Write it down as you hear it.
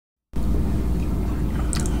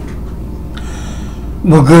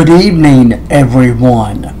Well, good evening,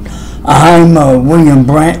 everyone. I'm William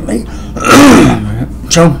Brantley.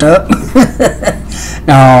 Choked up.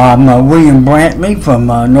 Now, I'm William Brantley from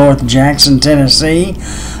North Jackson, Tennessee,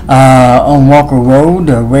 on Walker Road,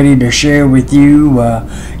 ready to share with you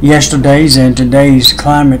yesterday's and today's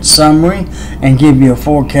climate summary and give you a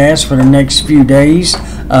forecast for the next few days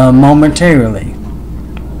momentarily.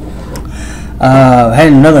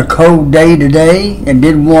 Had another cold day today. It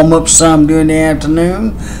did warm up some during the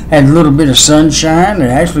afternoon. Had a little bit of sunshine. It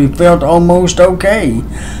actually felt almost okay.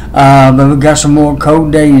 But we got some more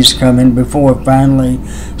cold days coming before it finally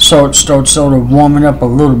starts sort of warming up a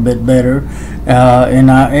little bit better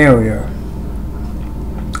in our area.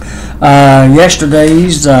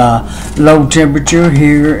 Yesterday's low temperature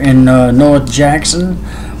here in North Jackson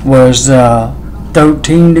was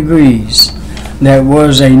 13 degrees. That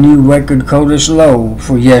was a new record coldest low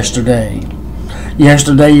for yesterday.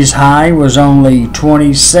 Yesterday's high was only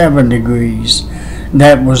 27 degrees.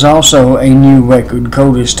 That was also a new record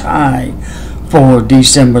coldest high for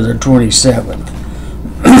December the 27th.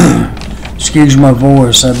 Excuse my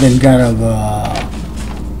voice, I've been kind of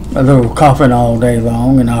a little coughing all day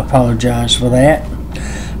long, and I apologize for that.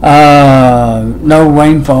 No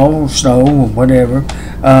rainfall, snow, or whatever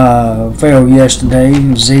fell yesterday,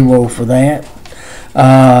 0 for that.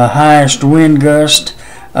 Highest wind gust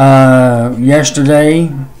yesterday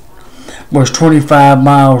was 25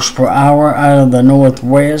 miles per hour out of the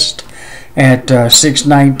northwest at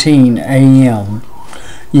 6:19 a.m.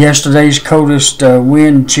 Yesterday's coldest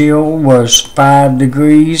wind chill was 5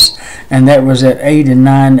 degrees, and that was at 8 and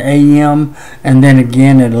 9 a.m. and then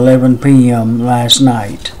again at 11 p.m. last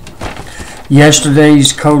night.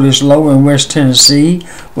 Yesterday's coldest low in West Tennessee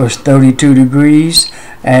was 32 degrees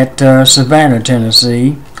at Savannah,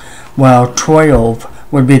 Tennessee, while 12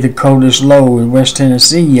 would be the coldest low in West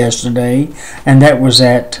Tennessee yesterday, and that was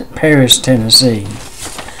at Paris, Tennessee.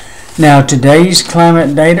 Now, today's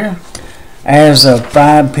climate data, as of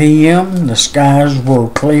 5 p.m., the skies were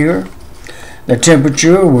clear. The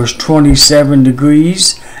temperature was 27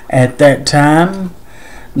 degrees at that time.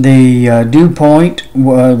 The dew point,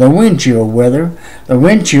 the wind chill weather, the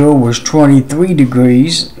wind chill was 23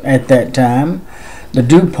 degrees at that time. The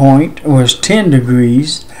dew point was 10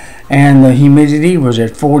 degrees, and the humidity was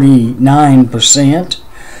at 49%.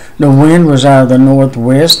 The wind was out of the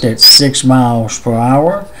northwest at 6 miles per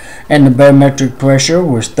hour, and the barometric pressure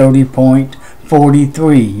was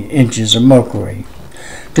 30.43 inches of mercury.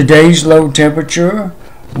 Today's low temperature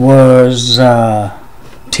was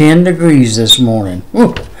 10 degrees this morning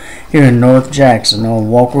here in North Jackson on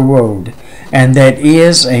Walker Road, and that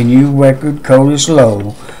is a new record coldest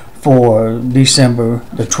low for December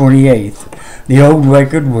the 28th. The old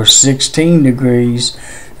record was 16 degrees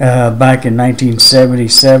back in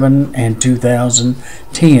 1977 and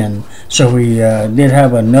 2010, so we did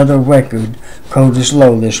have another record coldest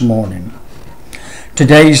low this morning.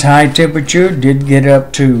 Today's high temperature did get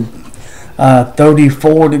up to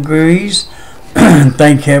 34 degrees.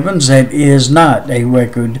 Thank heavens that is not a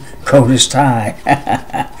record coldest high.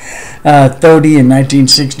 30 in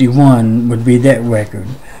 1961 would be that record.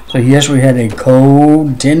 So yes, we had a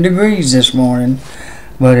cold 10 degrees this morning,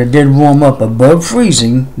 but it did warm up above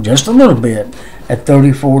freezing just a little bit at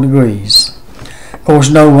 34 degrees. Of course,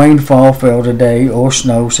 no rainfall fell today or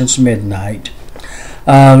snow since midnight.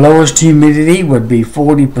 Lowest humidity would be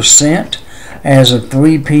 40%. As of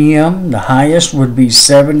 3 p.m., the highest would be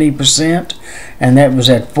 70%, and that was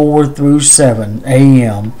at 4 through 7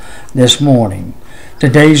 a.m. this morning.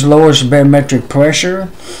 Today's lowest barometric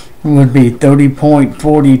pressure would be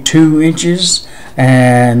 30.42 inches,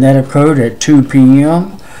 and that occurred at 2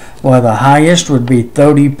 p.m., while the highest would be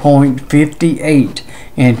 30.58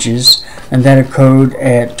 inches, and that occurred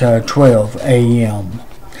at 12 a.m.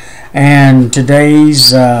 And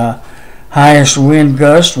today's highest wind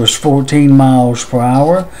gust was 14 miles per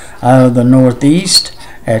hour out of the northeast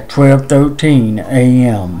at 12:13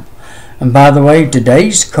 a.m. And by the way,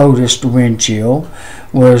 today's coldest wind chill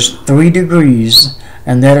was 3 degrees,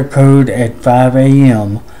 and that occurred at 5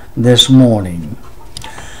 a.m. this morning.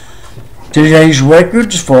 Today's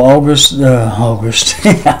records for I wish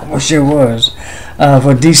it was,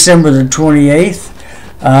 for December the 28th,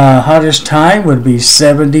 hottest time would be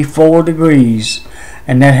 74 degrees,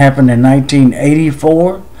 and that happened in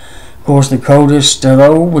 1984. Of course, the coldest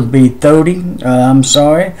low would be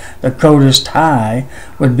the coldest high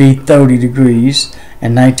would be 30 degrees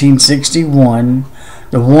in 1961.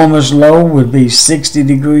 The warmest low would be 60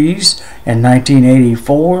 degrees in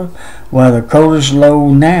 1984, while the coldest low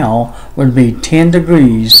now would be 10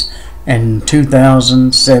 degrees in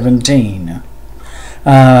 2017.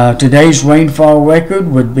 Today's rainfall record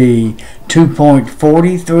would be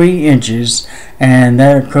 2.43 inches, and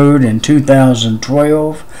that occurred in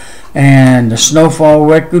 2012. And the snowfall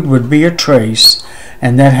record would be a trace,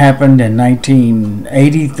 and that happened in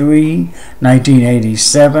 1983,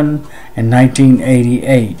 1987, and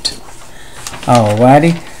 1988.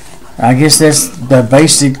 Alrighty, I guess that's the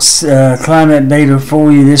basics climate data for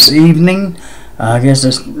you this evening. I guess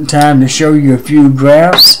it's time to show you a few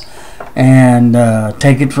graphs and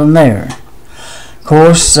take it from there. Of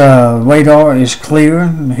course, radar is clear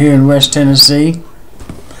here in West Tennessee,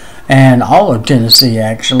 and all of Tennessee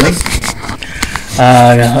actually,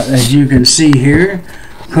 as you can see here,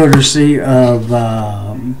 courtesy of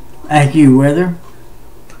AccuWeather.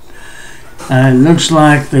 It looks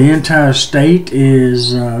like the entire state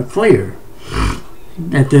is clear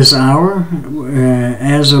at this hour,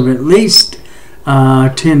 as of at least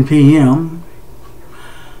 10 p.m.,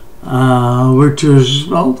 which was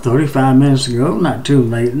 35 minutes ago, not too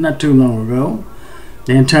late, not too long ago.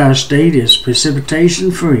 The entire state is precipitation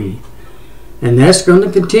free, and that's going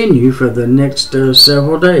to continue for the next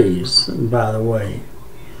several days, by the way.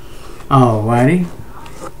 Alrighty,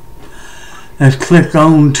 let's click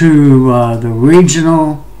on to the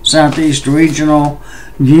regional, southeast regional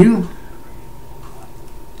view,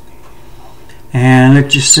 and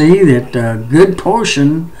let you see that a good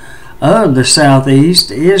portion of the southeast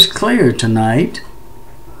is clear tonight,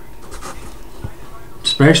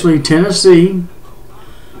 especially Tennessee.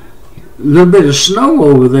 A little bit of snow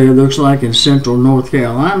over there, looks like, in central North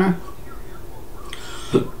Carolina.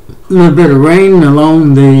 A little bit of rain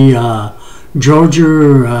along the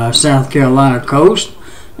Georgia, South Carolina coast.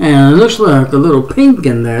 And it looks like a little pink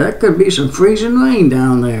in there. That could be some freezing rain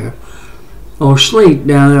down there, or sleet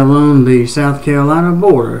down there along the South Carolina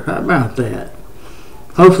border. How about that?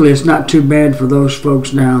 Hopefully it's not too bad for those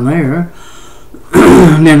folks down there.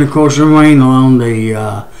 And then, of course, the rain along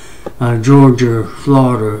the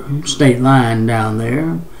Georgia-Florida state line down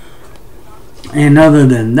there. And other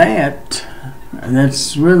than that,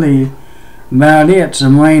 that's really about it.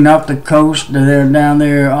 Some rain off the coast. They're down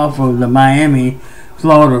there off of the Miami,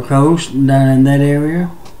 Florida coast, down in that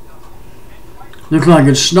area. Looks like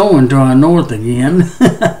it's snowing to our north again.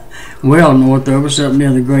 Well north of us, up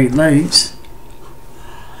near the Great Lakes.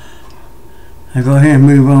 I'll go ahead and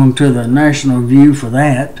move on to the national view for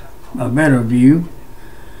that, a better view.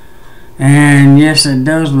 And yes, it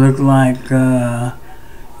does look like,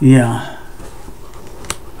 yeah,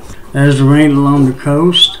 there's the rain along the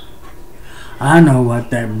coast. I know what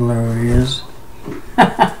that blur is.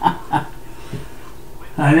 I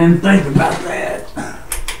didn't think about that.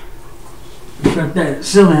 Cut that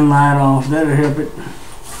ceiling light off, that'll help it.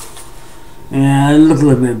 Yeah, it'll look a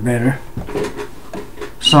little bit better.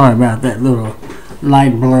 Sorry about that little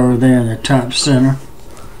light blur there in the top center.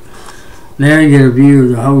 There you get a view of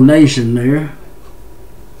the whole nation there.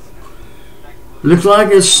 Looks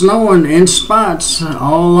like it's snowing in spots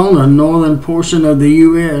all along the northern portion of the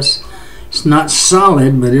U.S. It's not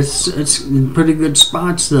solid, but it's in pretty good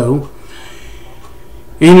spots though.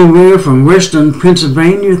 Anywhere from western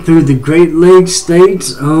Pennsylvania through the Great Lakes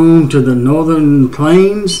states on to the northern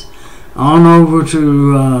plains, on over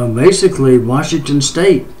to basically Washington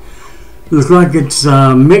State. Looks like it's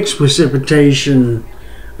mixed precipitation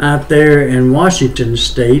out there in Washington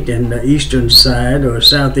State and the eastern side or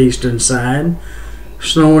southeastern side,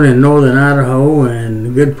 snowing in northern Idaho and a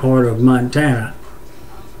good part of Montana,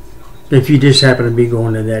 if you just happen to be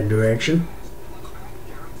going in that direction.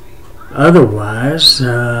 Otherwise,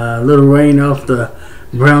 a little rain off the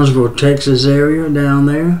Brownsville, Texas area down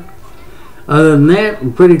there. Other than that,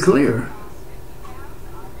 we're pretty clear.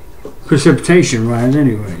 Precipitation-wise,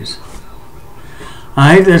 anyways.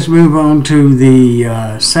 Alright, let's move on to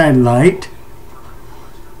the satellite.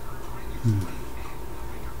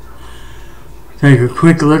 Take a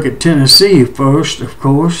quick look at Tennessee first, of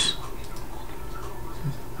course.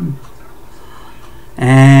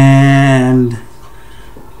 And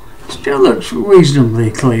still looks reasonably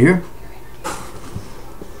clear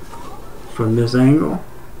from this angle.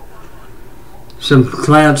 Some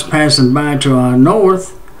clouds passing by to our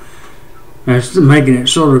north. That's making it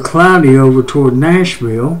sort of cloudy over toward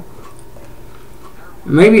Nashville.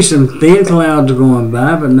 Maybe some thin clouds going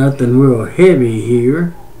by, but nothing real heavy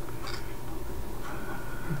here.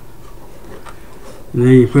 And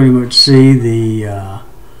then you pretty much see the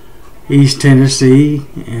East Tennessee,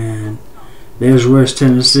 and there's West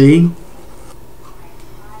Tennessee.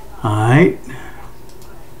 Alright.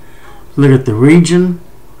 Look at the region.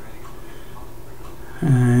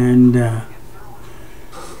 And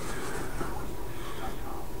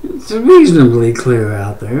It's reasonably clear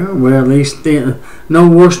out there. Well, at least thin, no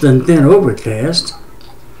worse than thin overcast.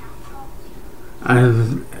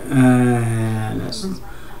 It's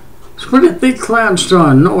pretty thick clouds to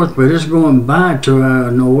our north, but it's going by to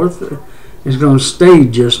our north. It's going to stay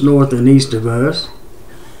just north and east of us.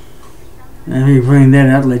 Let me bring that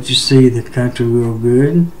out, let you see the country real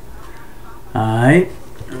good. Alright,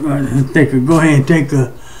 go ahead and take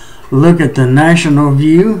a look at the national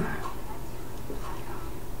view.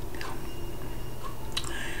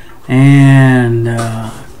 And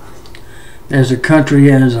there's the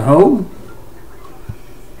country as a whole.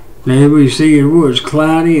 There we see where it's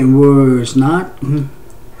cloudy and where it's not.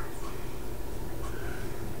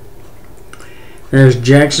 There's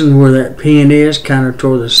Jackson where that pin is, kind of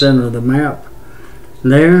toward the center of the map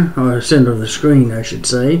there, or the center of the screen I should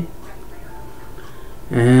say.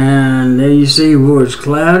 And there you see where it's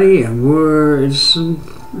cloudy and where it's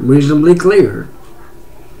reasonably clear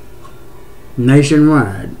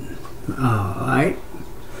nationwide. Alright.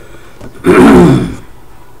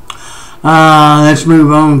 Let's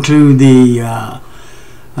move on to the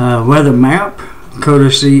weather map,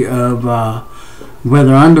 courtesy of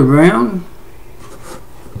Weather Underground.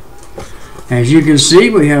 As you can see,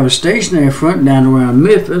 we have a stationary front down around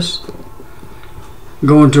Memphis,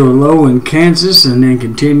 going to a low in Kansas, and then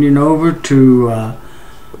continuing over to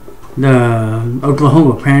the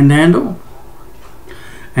Oklahoma Panhandle.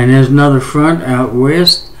 And there's another front out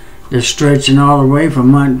west that's stretching all the way from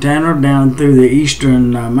Montana down through the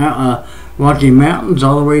eastern Rocky Mountains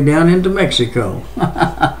all the way down into Mexico.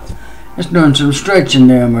 It's doing some stretching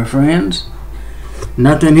there, my friends.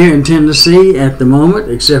 Nothing here in Tennessee at the moment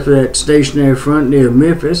except for that stationary front near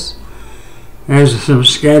Memphis. There's some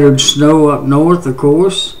scattered snow up north, of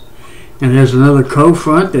course. And there's another cold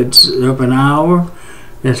front that's up in Iowa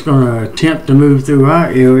that's going to attempt to move through our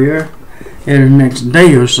area in the next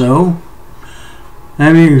day or so.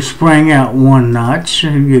 Let me spring out one notch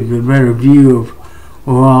and get a better view of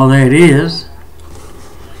where all that is.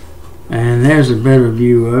 And there's a better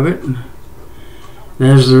view of it.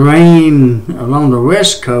 There's the rain along the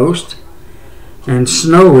west coast and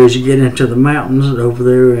snow as you get into the mountains over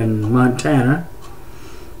there in Montana.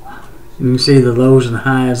 You can see the lows and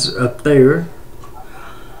highs up there.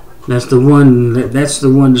 That's the one that's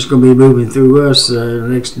going to be moving through us the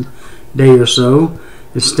next day or so.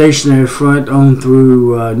 The stationary front on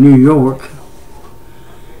through New York.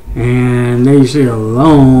 And there you see a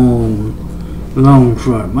long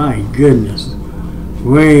front. My goodness.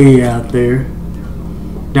 Way out there.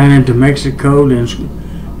 Down into Mexico, then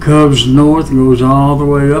curves north and goes all the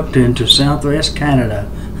way up into southwest Canada.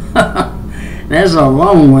 That's a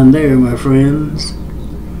long one there, my friends.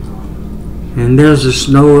 And there's the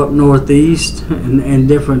snow up northeast in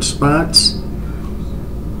different spots.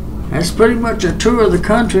 That's pretty much a tour of the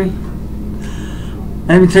country.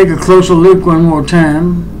 Let me take a closer look one more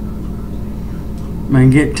time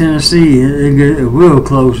and get Tennessee a real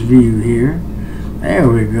close view here. There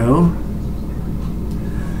we go.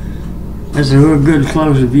 That's a real good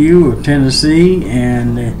close view of Tennessee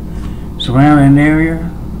and the surrounding area.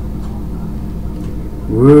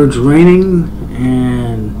 Where it's raining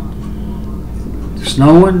and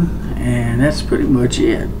snowing, and that's pretty much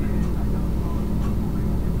it.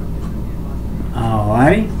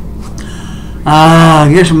 Alrighty. I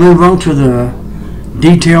guess we'll move on to the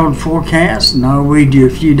detailed forecast, and I'll read you a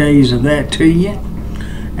few days of that to you.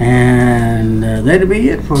 And that'll be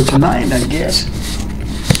it for tonight, I guess.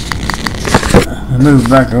 I'll move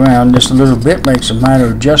back around just a little bit, make some minor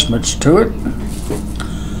adjustments to it.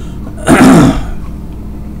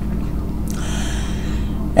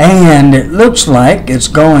 And it looks like it's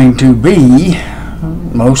going to be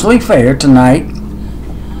mostly fair tonight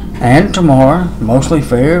and tomorrow. Mostly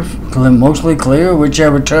fair, mostly clear,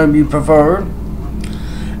 whichever term you prefer.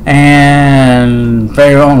 And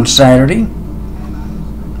fair on Saturday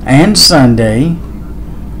and Sunday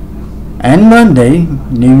and Monday,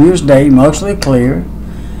 New Year's Day, mostly clear.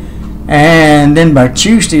 And then by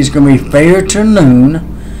Tuesday it's going to be fair to noon,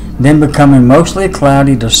 then becoming mostly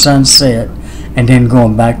cloudy to sunset, and then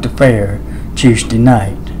going back to fair Tuesday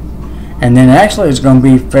night. And then actually it's going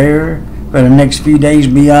to be fair for the next few days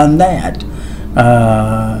beyond that.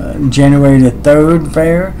 January the 3rd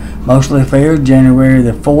fair, mostly fair. January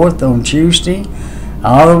the 4th on Tuesday,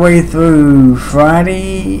 all the way through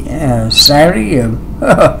Friday, Saturday,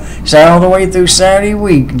 all the way through Saturday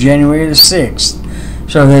week, January the 6th.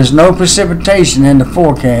 So there's no precipitation in the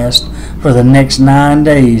forecast for the next 9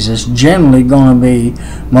 days. It's generally going to be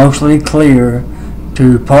mostly clear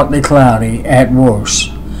to partly cloudy at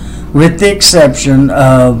worst, with the exception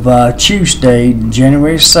of Tuesday,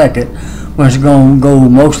 January 2nd, was going to go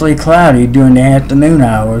mostly cloudy during the afternoon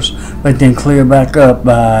hours, but then clear back up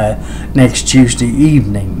by next Tuesday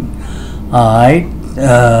evening. Alright,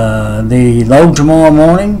 the low tomorrow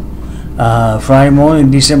morning, Friday morning,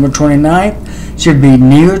 December 29th, should be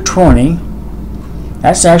near 20.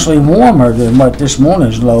 That's actually warmer than what this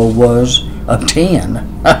morning's low was of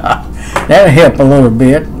 10. That'll help a little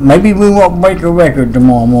bit. Maybe we won't break a record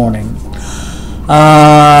tomorrow morning.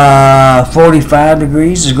 45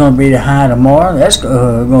 degrees is going to be the high tomorrow. That's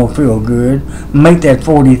going to feel good. Make that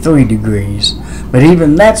 43 degrees. But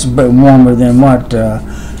even that's a bit warmer than what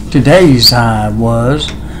today's high was.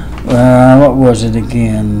 What was it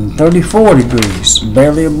again? 34 degrees.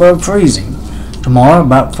 Barely above freezing. Tomorrow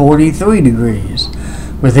about 43 degrees.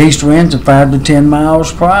 With east winds of 5 to 10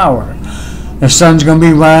 miles per hour. The sun's going to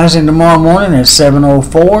be rising tomorrow morning at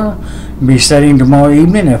 7:04. Be setting tomorrow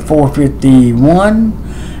evening at 4:51,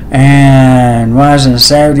 and rising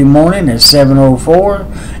Saturday morning at 7:04,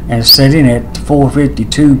 and setting at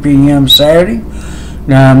 4:52 p.m. Saturday.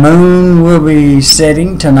 The moon will be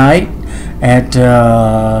setting tonight at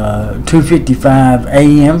 2:55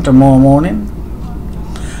 a.m. tomorrow morning.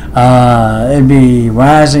 It'll be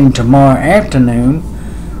rising tomorrow afternoon.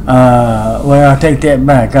 Well, I'll take that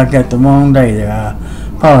back. I got the wrong day there. I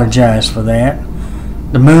apologize for that.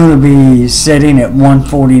 The moon will be setting at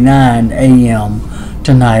 1:49 a.m.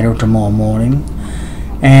 tonight or tomorrow morning,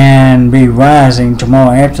 and be rising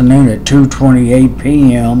tomorrow afternoon at 2:28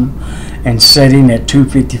 p.m. and setting at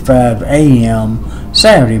 2:55 a.m.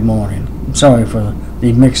 Saturday morning. Sorry for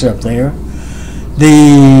the mix-up there.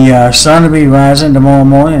 The sun will be rising tomorrow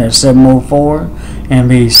morning at 7:04 and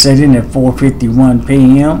be setting at 4:51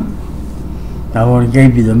 p.m. I already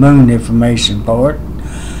gave you the moon information part.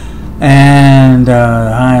 And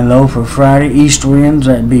high and low for Friday. East winds,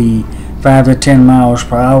 that'd be 5 to 10 miles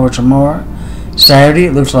per hour tomorrow. Saturday,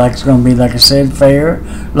 it looks like it's going to be, like I said, fair.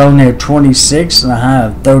 Low near 26 and a high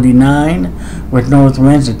of 39 with north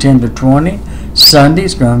winds of 10 to 20. Sunday,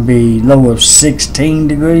 it's going to be low of 16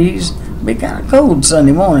 degrees. Be kind of cold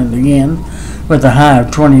Sunday morning again with a high of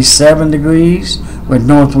 27 degrees with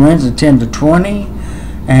north winds of 10 to 20.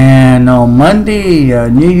 And on Monday,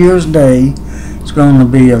 New Year's Day, it's going to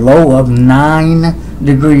be a low of 9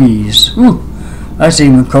 degrees. Whew, that's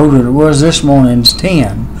even colder than it was this morning's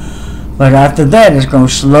 10. But after that, it's going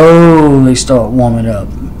to slowly start warming up.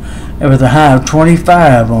 And with a high of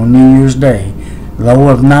 25 on New Year's Day. Low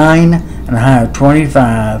of 9 and a high of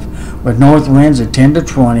 25 with north winds at 10 to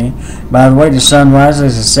 20. By the way, the sun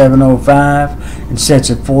rises at 7:05 and sets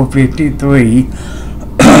at 4:53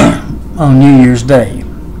 on New Year's Day.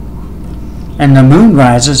 And the moon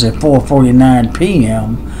rises at 4:49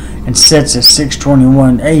 p.m. and sets at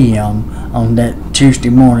 6:21 a.m. on that Tuesday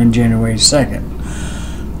morning, January 2nd.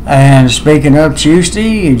 And speaking of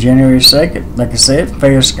Tuesday, January 2nd, like I said,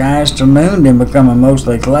 fair skies till noon, then becoming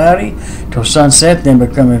mostly cloudy till sunset, then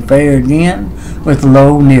becoming fair again with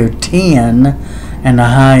low near 10 and a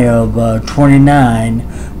high of 29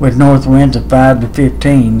 with north winds of 5 to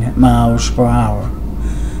 15 miles per hour.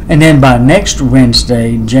 And then by next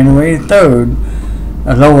Wednesday, January 3rd,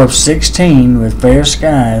 a low of 16 with fair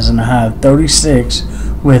skies and a high of 36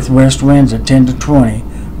 with west winds at 10 to 20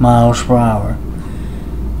 miles per hour.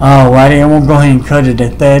 Alrighty, I won't go ahead and cut it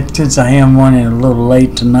at that since I am running a little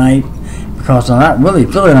late tonight because I'm not really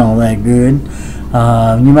feeling all that good.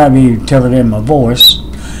 You might be able to tell it in my voice.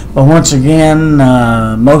 But once again,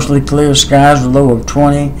 mostly clear skies with a low of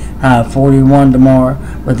 20, high of 41 tomorrow,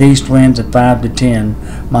 with east winds at 5 to 10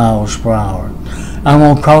 miles per hour. I'm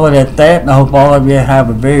going to call it at that. I hope all of you have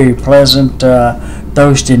a very pleasant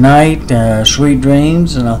Thursday night, sweet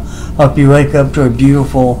dreams, and I hope you wake up to a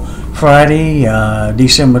beautiful Friday,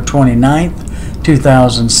 December 29th,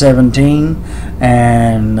 2017.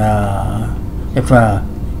 And if I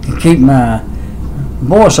can keep my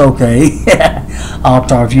voice okay, I'll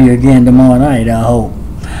talk to you again tomorrow night, I hope,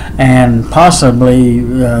 and possibly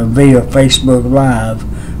via Facebook Live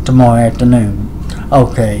tomorrow afternoon.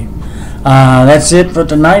 Okay, that's it for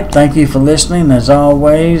tonight. Thank you for listening as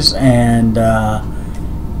always, and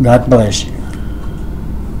God bless you.